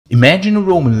Imagine a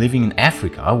Roman living in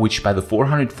Africa, which by the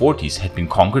 440s had been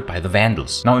conquered by the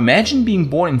Vandals. Now imagine being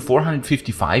born in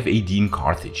 455 AD in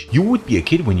Carthage. You would be a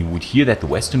kid when you would hear that the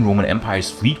Western Roman Empire's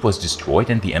fleet was destroyed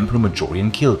and the Emperor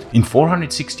Maiorianus killed. In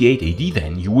 468 AD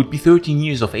then, you would be 13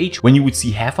 years of age when you would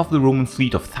see half of the Roman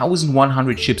fleet of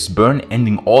 1,100 ships burn,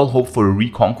 ending all hope for a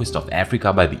reconquest of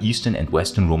Africa by the Eastern and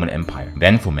Western Roman Empire.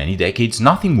 Then for many decades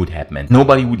nothing would happen and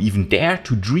nobody would even dare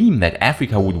to dream that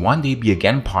Africa would one day be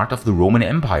again part of the Roman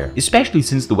Empire, especially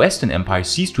since the Western Empire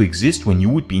ceased to exist when you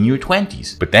would be in your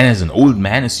 20s. But then as an old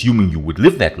man, assuming you would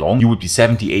live that long, you would be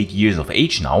 78 years of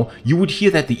age now, you would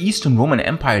hear that the Eastern Roman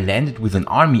Empire landed with an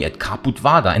army at Caput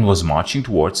Vada and was marching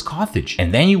towards Carthage.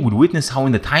 And then you would witness how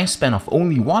in the time span of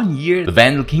only 1 year, the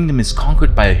Vandal kingdom is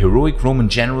conquered by a heroic Roman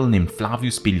general named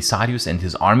Flavius Belisarius and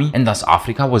his army, and thus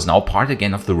Africa was now part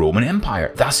again of the Roman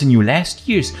Empire. Thus in your last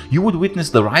years, you would witness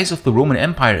the rise of the Roman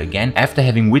Empire again after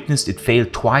having witnessed it fail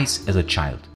twice as a child.